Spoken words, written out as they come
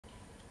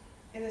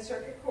In the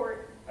Circuit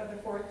Court of the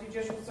 4th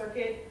Judicial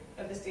Circuit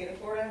of the State of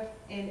Florida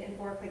in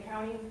Fort Clay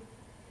County,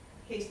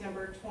 case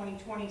number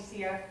 2020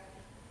 CF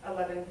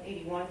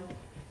 1181,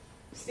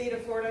 State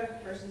of Florida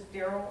versus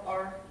Darryl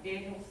R.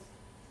 Daniels.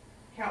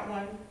 Count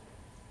 1,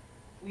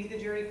 we the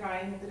jury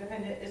find the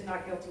defendant is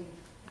not guilty.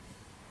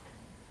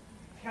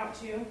 Count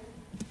 2,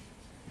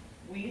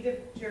 we the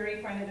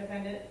jury find the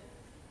defendant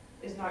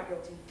is not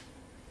guilty.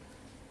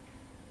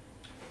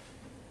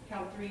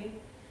 Count 3,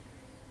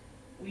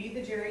 we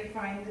the jury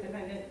find the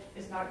defendant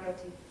is not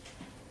guilty.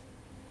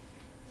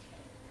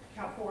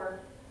 Count 4,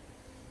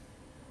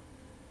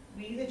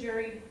 we the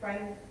jury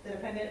find the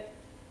defendant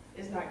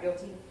is not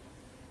guilty.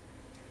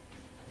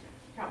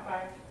 Count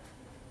 5,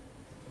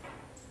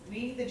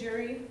 we the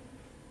jury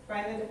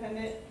find the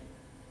defendant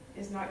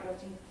is not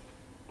guilty.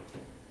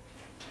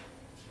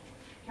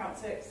 Count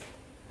 6,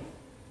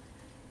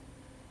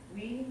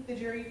 we the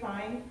jury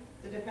find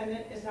the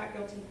defendant is not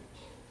guilty.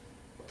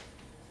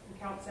 And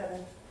count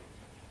 7,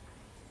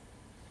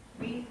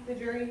 we the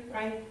jury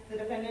find the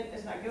defendant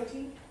is not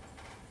guilty.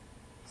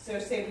 So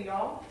say we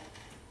all,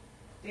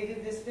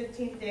 dated this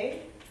 15th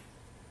day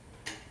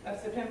of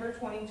September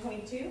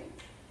 2022,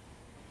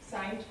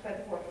 signed by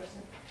the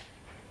foreperson.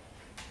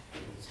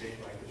 Would the state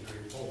like the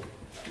jury poll?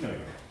 No.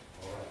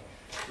 All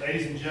right.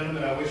 Ladies and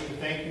gentlemen, I wish to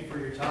thank you for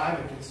your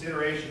time and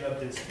consideration of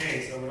this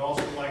case. I would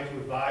also like to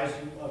advise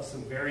you of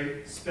some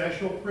very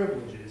special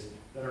privileges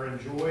that are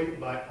enjoyed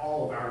by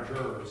all of our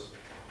jurors.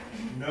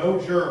 No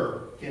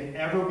juror can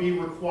ever be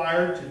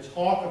required to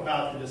talk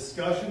about the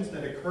discussions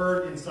that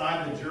occurred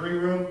inside the jury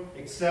room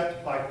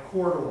except by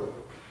court order.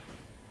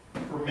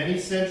 For many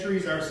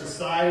centuries, our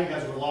society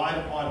has relied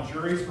upon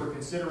juries for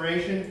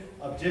consideration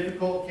of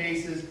difficult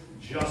cases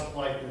just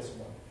like this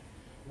one.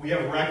 We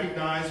have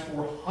recognized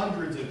for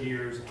hundreds of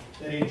years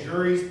that a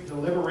jury's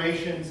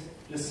deliberations,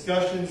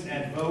 discussions,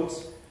 and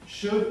votes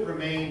should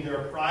remain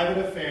their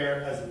private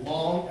affair as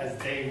long as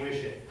they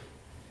wish it.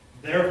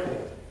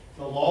 Therefore,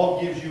 the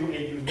law gives you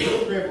a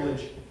unique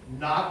privilege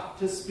not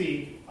to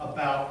speak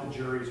about the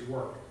jury's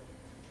work.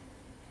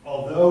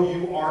 Although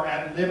you are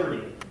at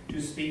liberty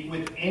to speak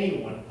with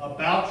anyone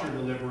about your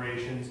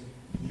deliberations,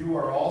 you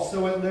are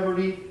also at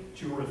liberty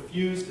to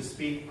refuse to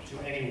speak to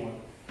anyone.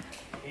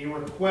 A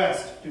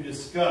request to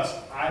discuss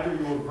either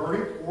your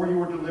verdict or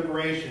your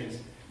deliberations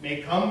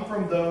may come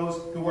from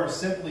those who are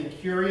simply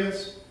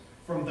curious,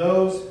 from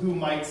those who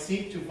might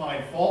seek to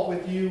find fault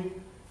with you,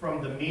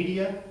 from the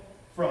media,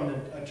 from the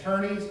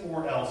attorneys,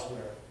 or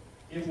elsewhere.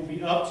 It will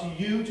be up to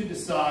you to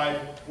decide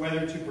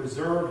whether to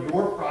preserve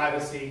your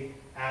privacy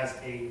as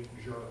a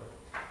juror.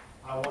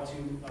 I want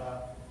to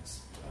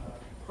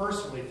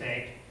personally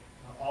thank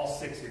all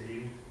 6 of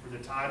you for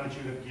the time that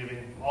you have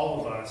given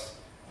all of us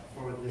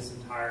for this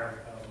entire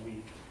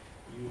week.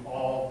 You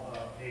all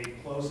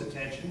paid close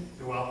attention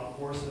throughout the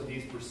course of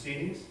these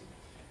proceedings.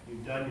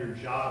 You've done your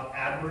job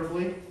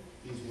admirably.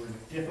 These were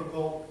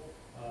difficult.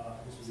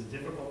 This was a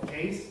difficult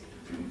case,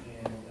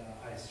 and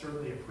I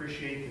certainly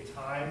appreciate the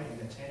time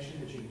and attention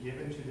that you've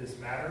given to this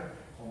matter.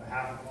 On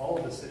behalf of all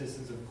of the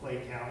citizens of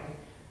Clay County,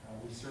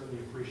 we certainly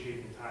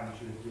appreciate the time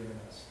that you have given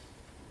us.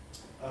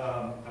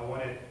 I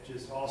want to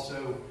just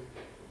also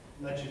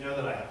let you know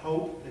that I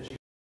hope that you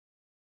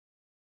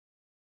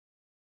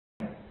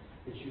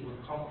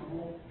were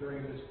comfortable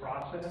during this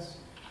process.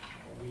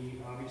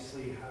 We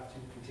obviously have to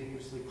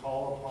continuously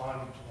call upon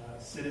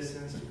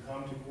citizens to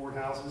come to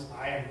courthouses.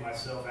 I am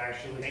myself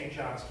actually in St.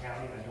 Johns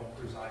County. I don't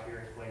reside here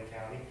in Clay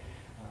County.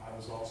 I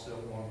was also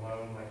on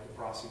loan like the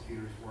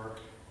prosecutors were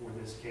for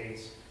this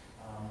case.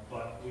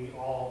 But we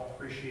all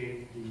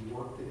appreciate the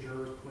work that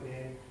jurors put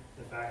in,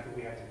 the fact that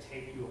we have to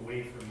take you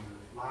away from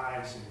your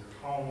lives and your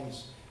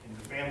homes and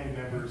your family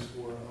members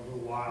for a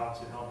little while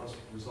to help us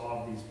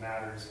resolve these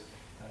matters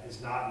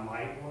is not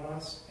light on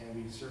us, and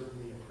we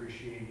certainly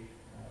appreciate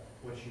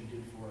what you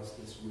did for us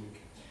this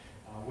week.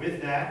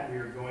 With that, we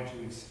are going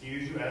to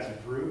excuse you as a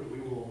group. They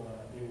will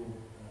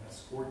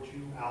escort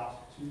you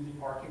out to the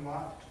parking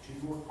lot, to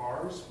your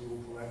cars. We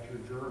will collect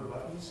your juror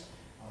buttons.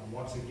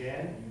 Once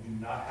again, you do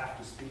not have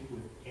to speak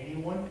with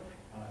anyone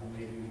who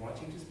may be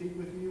wanting to speak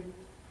with you.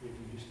 If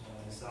you just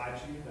decide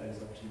to, that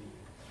is up to you.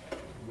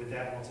 With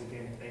that, once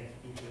again, thank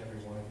each and every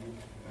one of you.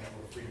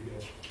 We're free to go.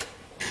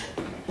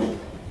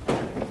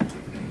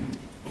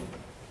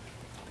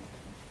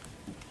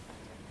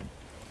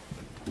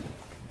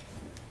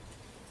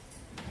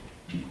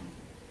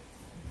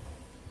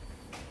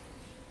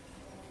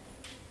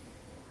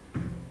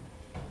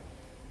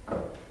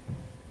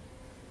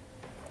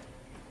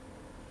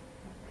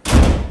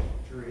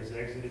 Jury has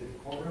exited the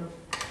courtroom.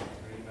 Are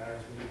there any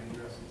matters we need to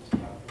address at this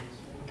time, please?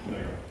 No,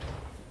 Your Honor.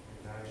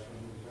 Any matters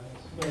from the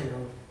defense? No, Your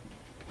Honor.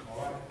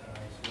 All right.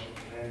 So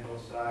commend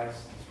both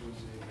sides. This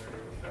was a very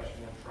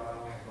professional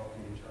trial. I thought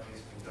the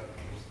attorneys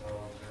conducted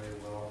themselves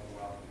very well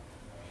throughout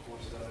the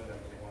course of it.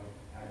 Everyone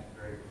acted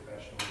very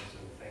professionally,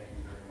 so thank you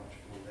very much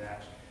for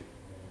that.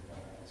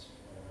 And it's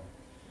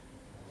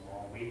a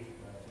long week,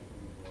 but I think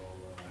we will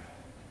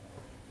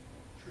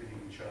treat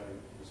each other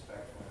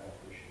respectfully. I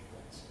appreciate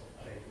that. So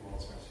thank you all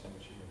so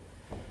much.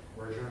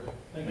 We're adjourned.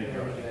 Thank you.